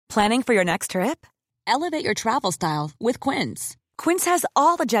Planning for your next trip? Elevate your travel style with Quince. Quince has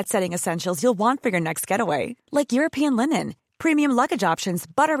all the jet-setting essentials you'll want for your next getaway, like European linen, premium luggage options,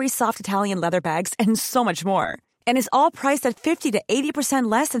 buttery soft Italian leather bags, and so much more. And is all priced at 50 to 80%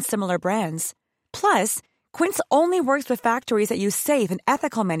 less than similar brands. Plus, Quince only works with factories that use safe and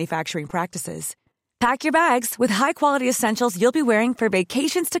ethical manufacturing practices. Pack your bags with high-quality essentials you'll be wearing for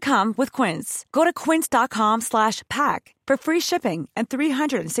vacations to come with Quince. Go to quince.com/pack for free shipping and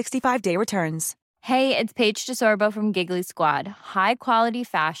 365-day returns. Hey, it's Paige DeSorbo from Giggly Squad. High quality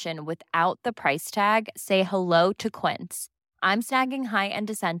fashion without the price tag. Say hello to Quince. I'm snagging high-end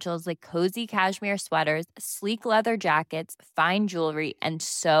essentials like cozy cashmere sweaters, sleek leather jackets, fine jewelry, and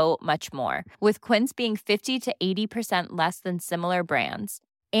so much more. With Quince being 50 to 80% less than similar brands.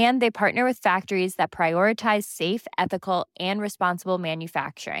 And they partner with factories that prioritize safe, ethical, and responsible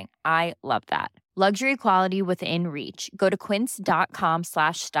manufacturing. I love that. Luxury quality within reach. Go to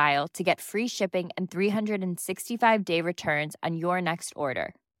quince.com/style to get free shipping and 365-day returns on your next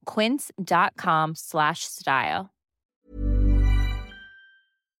order. Quince.com/style.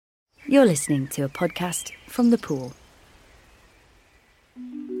 You're listening to a podcast from The Pool.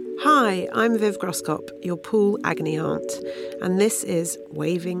 Hi, I'm Viv Groskop, your pool agony aunt, and this is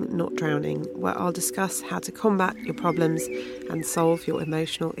Waving Not Drowning, where I'll discuss how to combat your problems and solve your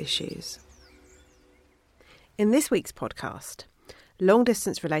emotional issues. In this week's podcast,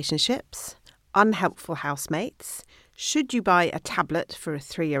 long-distance relationships, unhelpful housemates, should you buy a tablet for a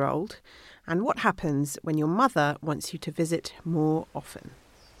 3-year-old, and what happens when your mother wants you to visit more often.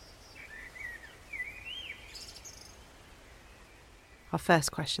 Our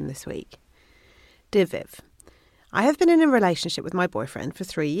first question this week. Dear Viv, I have been in a relationship with my boyfriend for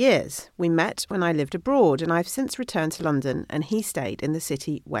 3 years. We met when I lived abroad and I've since returned to London and he stayed in the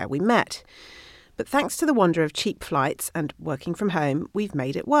city where we met. But thanks to the wonder of cheap flights and working from home, we've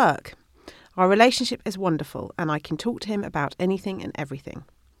made it work. Our relationship is wonderful and I can talk to him about anything and everything.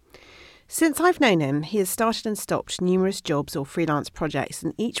 Since I've known him, he has started and stopped numerous jobs or freelance projects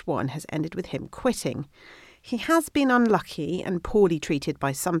and each one has ended with him quitting. He has been unlucky and poorly treated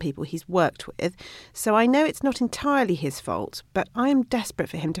by some people he's worked with, so I know it's not entirely his fault, but I am desperate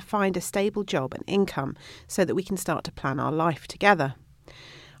for him to find a stable job and income so that we can start to plan our life together.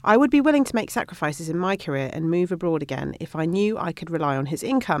 I would be willing to make sacrifices in my career and move abroad again if I knew I could rely on his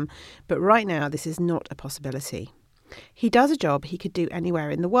income, but right now this is not a possibility. He does a job he could do anywhere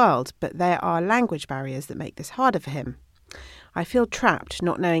in the world, but there are language barriers that make this harder for him. I feel trapped,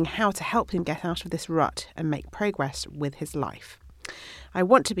 not knowing how to help him get out of this rut and make progress with his life. I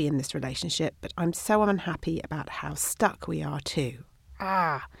want to be in this relationship, but I'm so unhappy about how stuck we are too.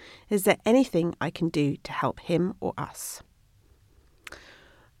 Is there anything I can do to help him or us?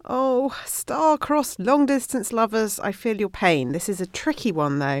 Oh, star-crossed long-distance lovers, I feel your pain. This is a tricky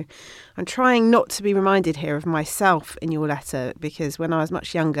one, though. I'm trying not to be reminded here of myself in your letter, because when I was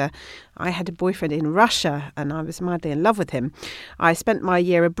much younger, I had a boyfriend in Russia, and I was madly in love with him. I spent my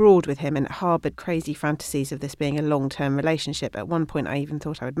year abroad with him and harboured crazy fantasies of this being a long-term relationship. At one point, I even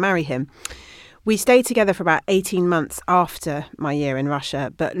thought I would marry him. We stayed together for about 18 months after my year in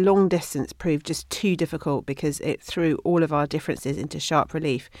Russia, but long distance proved just too difficult because it threw all of our differences into sharp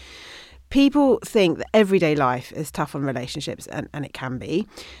relief. People think that everyday life is tough on relationships, and it can be.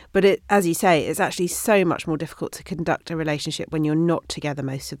 But as you say, it's actually so much more difficult to conduct a relationship when you're not together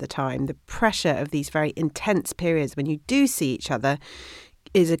most of the time. The pressure of these very intense periods when you do see each other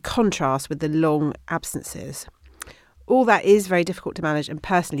is a contrast with the long absences. All that is very difficult to manage, and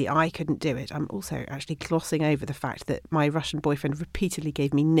personally, I couldn't do it. I'm also actually glossing over the fact that my Russian boyfriend repeatedly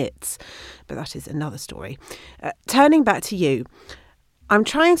gave me nits, but that is another story. Turning back to you, I'm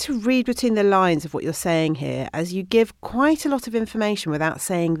trying to read between the lines of what you're saying here, as you give quite a lot of information without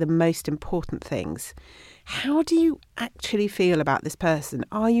saying the most important things. How do you actually feel about this person?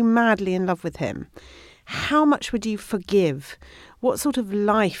 Are you madly in love with him? How much would you forgive? What sort of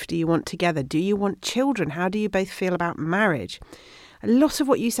life do you want together? Do you want children? How do you both feel about marriage? A lot of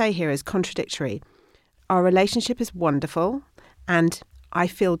what you say here is contradictory. Our relationship is wonderful and I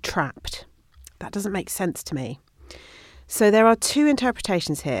feel trapped. That doesn't make sense to me. So there are two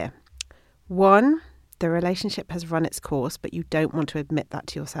interpretations here. One, the relationship has run its course, but you don't want to admit that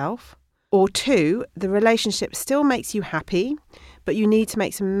to yourself. Or two, the relationship still makes you happy, but you need to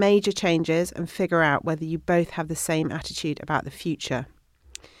make some major changes and figure out whether you both have the same attitude about the future.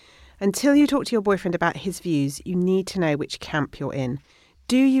 Until you talk to your boyfriend about his views, you need to know which camp you're in.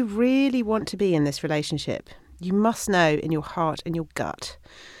 Do you really want to be in this relationship? You must know in your heart and your gut.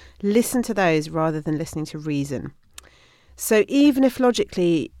 Listen to those rather than listening to reason. So even if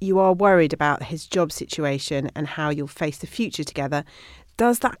logically you are worried about his job situation and how you'll face the future together,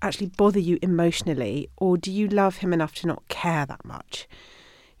 Does that actually bother you emotionally, or do you love him enough to not care that much?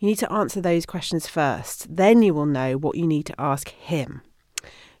 You need to answer those questions first. Then you will know what you need to ask him.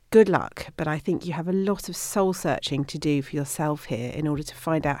 Good luck, but I think you have a lot of soul searching to do for yourself here in order to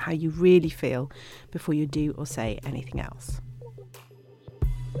find out how you really feel before you do or say anything else.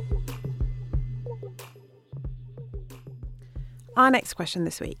 Our next question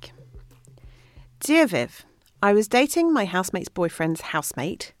this week. Dear Viv, I was dating my housemate's boyfriend's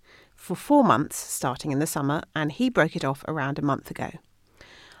housemate for 4 months starting in the summer, and he broke it off around a month ago.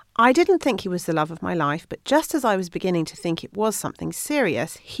 I didn't think he was the love of my life, but just as I was beginning to think it was something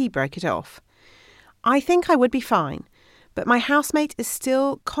serious, he broke it off. I think I would be fine, but my housemate is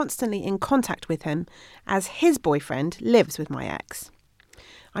still constantly in contact with him as his boyfriend lives with my ex.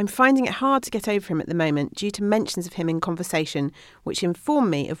 I'm finding it hard to get over him at the moment due to mentions of him in conversation which inform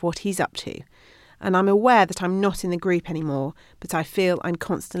me of what he's up to. And I'm aware that I'm not in the group anymore, but I feel I'm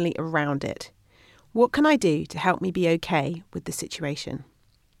constantly around it. What can I do to help me be okay with the situation?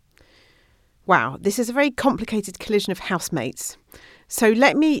 Wow, this is a very complicated collision of housemates. So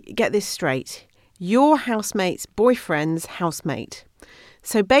let me get this straight. Your housemate's boyfriend's housemate.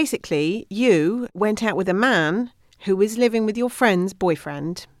 So basically, you went out with a man who is living with your friend's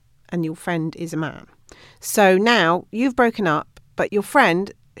boyfriend, and your friend is a man. So now you've broken up, but your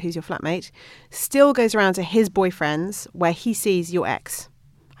friend, who's your flatmate, still goes around to his boyfriend's where he sees your ex.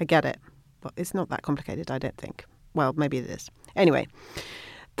 I get it. But it's not that complicated, I don't think. Well, maybe it is. Anyway.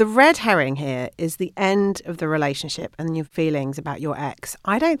 The red herring here is the end of the relationship and your feelings about your ex.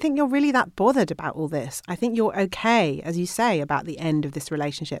 I don't think you're really that bothered about all this. I think you're okay, as you say, about the end of this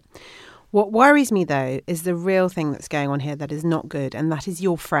relationship. What worries me, though, is the real thing that's going on here that is not good, and that is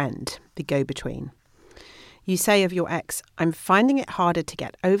your friend, the go-between. You say of your ex, I'm finding it harder to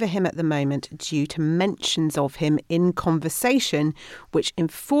get over him at the moment due to mentions of him in conversation which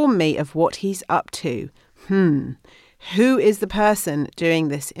inform me of what he's up to. Who is the person doing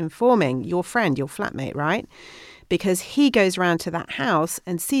this informing? Your friend, your flatmate, right? Because he goes around to that house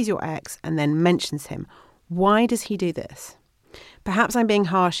and sees your ex and then mentions him. Why does he do this? Perhaps I'm being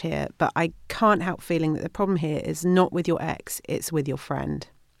harsh here, but I can't help feeling that the problem here is not with your ex, it's with your friend.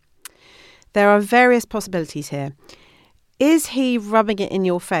 There are various possibilities here. Is he rubbing it in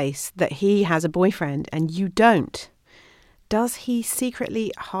your face that he has a boyfriend and you don't? Does he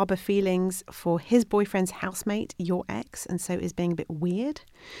secretly harbour feelings for his boyfriend's housemate, your ex, and so is being a bit weird?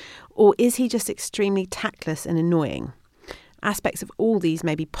 Or is he just extremely tactless and annoying? Aspects of all these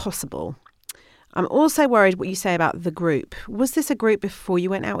may be possible. I'm also worried what you say about the group. Was this a group before you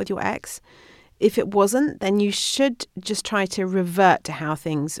went out with your ex? If it wasn't, then you should just try to revert to how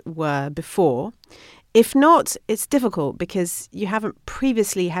things were before. If not, it's difficult because you haven't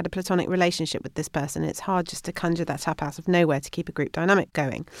previously had a platonic relationship with this person. It's hard just to conjure that up out of nowhere to keep a group dynamic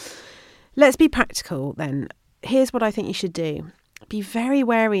going. Let's be practical then. Here's what I think you should do. Be very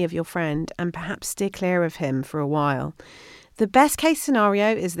wary of your friend and perhaps steer clear of him for a while. The best case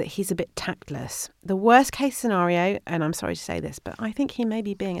scenario is that he's a bit tactless. The worst case scenario, and I'm sorry to say this, but I think he may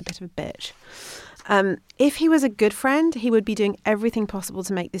be being a bit of a bitch. If he was a good friend, he would be doing everything possible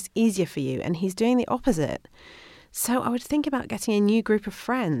to make this easier for you, and he's doing the opposite. So I would think about getting a new group of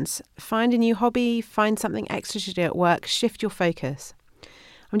friends. Find a new hobby, find something extra to do at work, shift your focus.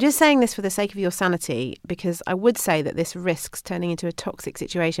 I'm just saying this for the sake of your sanity, because I would say that this risks turning into a toxic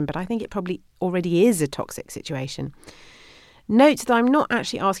situation, but I think it probably already is a toxic situation. Note that I'm not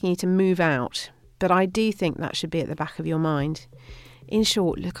actually asking you to move out, but I do think that should be at the back of your mind. In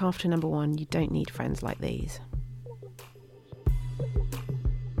short, look after number one. You don't need friends like these.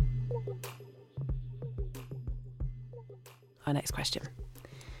 Our next question.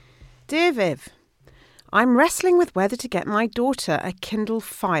 Dear Viv, I'm wrestling with whether to get my daughter a Kindle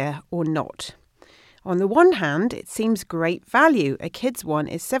Fire or not. On the one hand, it seems great value. A kid's one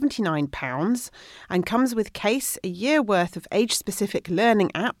is £79 and comes with case, a year worth of age-specific learning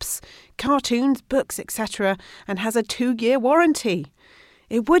apps, cartoons, books, etc., and has a 2-year warranty.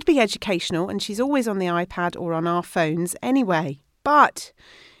 It would be educational, and she's always on the iPad or on our phones anyway. But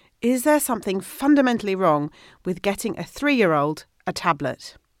is there something fundamentally wrong with getting a 3-year-old a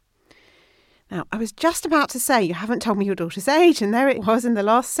tablet? Now, I was just about to say you haven't told me your daughter's age, and there it was in the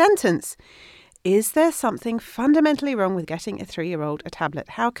last sentence. Is there something fundamentally wrong with getting a 3-year-old a tablet?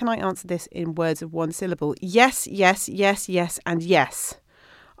 How can I answer this in words of one syllable? Yes, yes, yes, yes, and yes.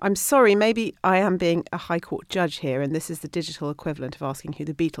 I'm sorry, maybe I am being a High Court judge here, and this is the digital equivalent of asking who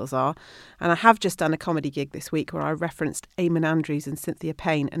the Beatles are. And I have just done a comedy gig this week where I referenced Eamon Andrews and Cynthia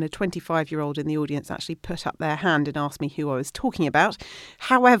Payne, and a 25-year-old in the audience actually put up their hand and asked me who I was talking about.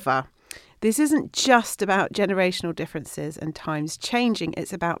 However, This isn't just about generational differences and times changing,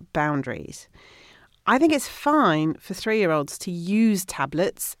 it's about boundaries. I think it's fine for 3-year-olds to use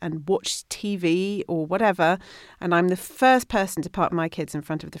tablets and watch TV or whatever, and I'm the first person to park my kids in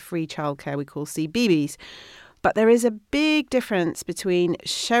front of the free childcare we call CBeebies. But there is a big difference between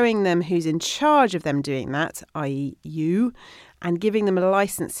showing them who's in charge of them doing that, i.e. you, and giving them a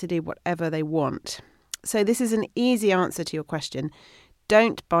license to do whatever they want. So this is an easy answer to your question.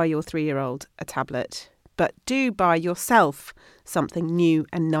 Don't buy your 3-year-old a tablet, but do buy yourself something new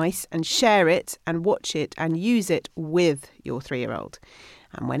and nice and share it and watch it and use it with your 3-year-old.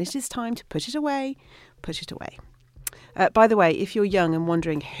 And when it is time to put it away, put it away. By the way, if you're young and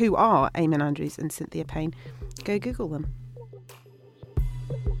wondering who are Eamon Andrews and Cynthia Payne, go Google them.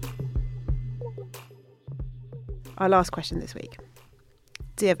 Our last question this week.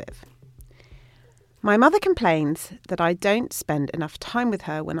 Dear Viv, my mother complains that I don't spend enough time with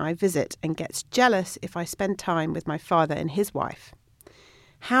her when I visit and gets jealous if I spend time with my father and his wife.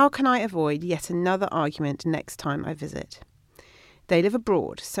 How can I avoid yet another argument next time I visit? They live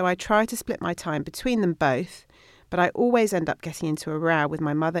abroad, so I try to split my time between them both, but I always end up getting into a row with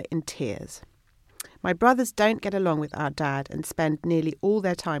my mother in tears. My brothers don't get along with our dad and spend nearly all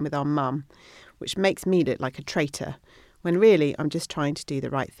their time with our mum, which makes me look like a traitor, when really I'm just trying to do the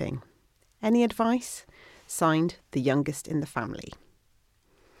right thing. Any advice? Signed, the youngest in the family.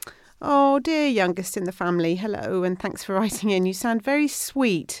 Oh, dear youngest in the family, hello, and thanks for writing in. You sound very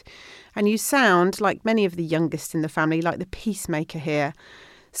sweet, and you sound, like many of the youngest in the family, like the peacemaker here.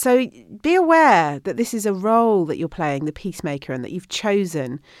 So be aware that this is a role that you're playing, the peacemaker, and that you've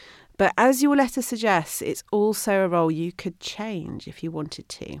chosen. But as your letter suggests, it's also a role you could change if you wanted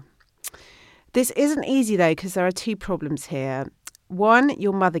to. This isn't easy, though, because there are 2 problems here. 1,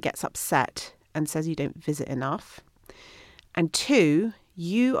 your mother gets upset and says you don't visit enough. And 2,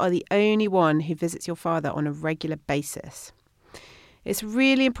 you are the only one who visits your father on a regular basis. It's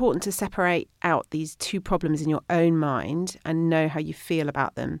really important to separate out these 2 problems in your own mind and know how you feel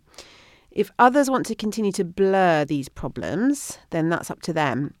about them. If others want to continue to blur these problems, then that's up to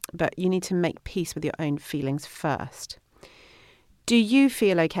them, but you need to make peace with your own feelings first. Do you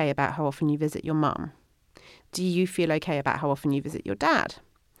feel okay about how often you visit your mum? Do you feel okay about how often you visit your dad?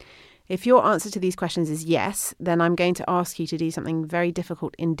 If your answer to these questions is yes, then I'm going to ask you to do something very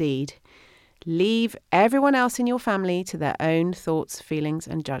difficult indeed. Leave everyone else in your family to their own thoughts, feelings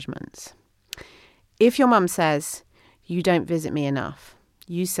and judgments. If your mum says, you don't visit me enough,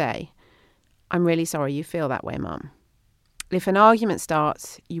 you say, I'm really sorry you feel that way, Mum. If an argument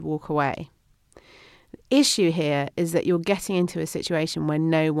starts, you walk away. The issue here is that you're getting into a situation where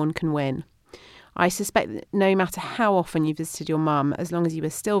no one can win. I suspect that no matter how often you visited your mum, as long as you were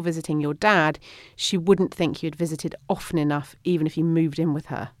still visiting your dad, she wouldn't think you had visited often enough, even if you moved in with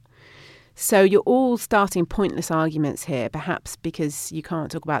her. So you're all starting pointless arguments here, perhaps because you can't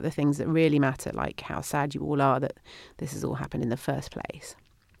talk about the things that really matter, like how sad you all are that this has all happened in the first place.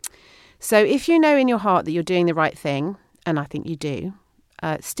 So if you know in your heart that you're doing the right thing, and I think you do,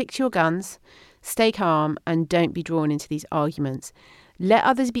 stick to your guns, stay calm, and don't be drawn into these arguments. Let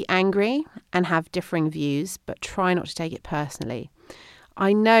others be angry and have differing views, but try not to take it personally.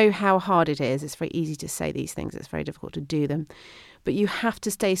 I know how hard it is. It's very easy to say these things. It's very difficult to do them. But you have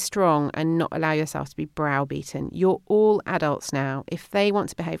to stay strong and not allow yourself to be browbeaten. You're all adults now. If they want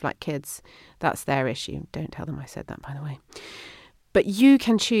to behave like kids, that's their issue. Don't tell them I said that, by the way. But you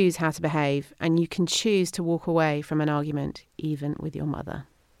can choose how to behave, and you can choose to walk away from an argument, even with your mother.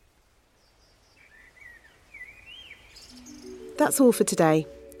 That's all for today.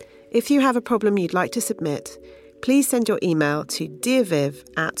 If you have a problem you'd like to submit, please send your email to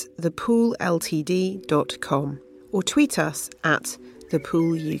dearviv@thepoolltd.com or tweet us at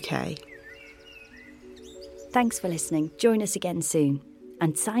thepooluk. Thanks for listening. Join us again soon.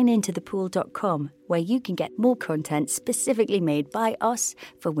 And sign in to thepool.com, where you can get more content specifically made by us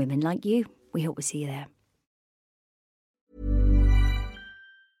for women like you. We hope we'll see you there.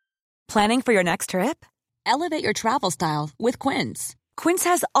 Planning for your next trip? Elevate your travel style with Quince. Quince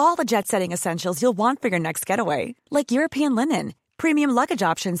has all the jet-setting essentials you'll want for your next getaway, like European linen, premium luggage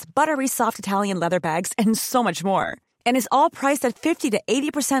options, buttery soft Italian leather bags, and so much more. And is all priced at 50 to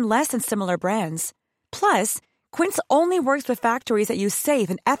 80% less than similar brands. Plus, Quince only works with factories that use safe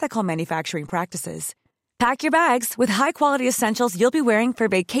and ethical manufacturing practices. Pack your bags with high-quality essentials you'll be wearing for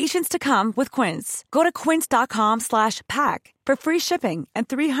vacations to come with Quince. Go to quince.com/pack for free shipping and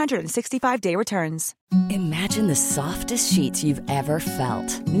 365-day returns. Imagine the softest sheets you've ever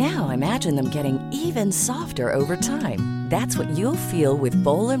felt. Now imagine them getting even softer over time. That's what you'll feel with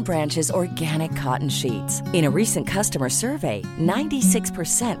Boll & Branch's organic cotton sheets. In a recent customer survey,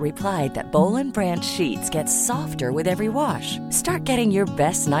 96% replied that Boll & Branch sheets get softer with every wash. Start getting your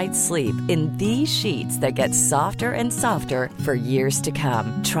best night's sleep in these sheets that get softer and softer for years to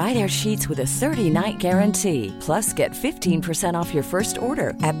come. Try their sheets with a 30-night guarantee. Plus, get 15% off your first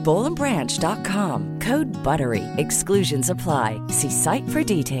order at bollandbranch.com. Code BUTTERY. Exclusions apply. See site for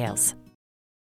details.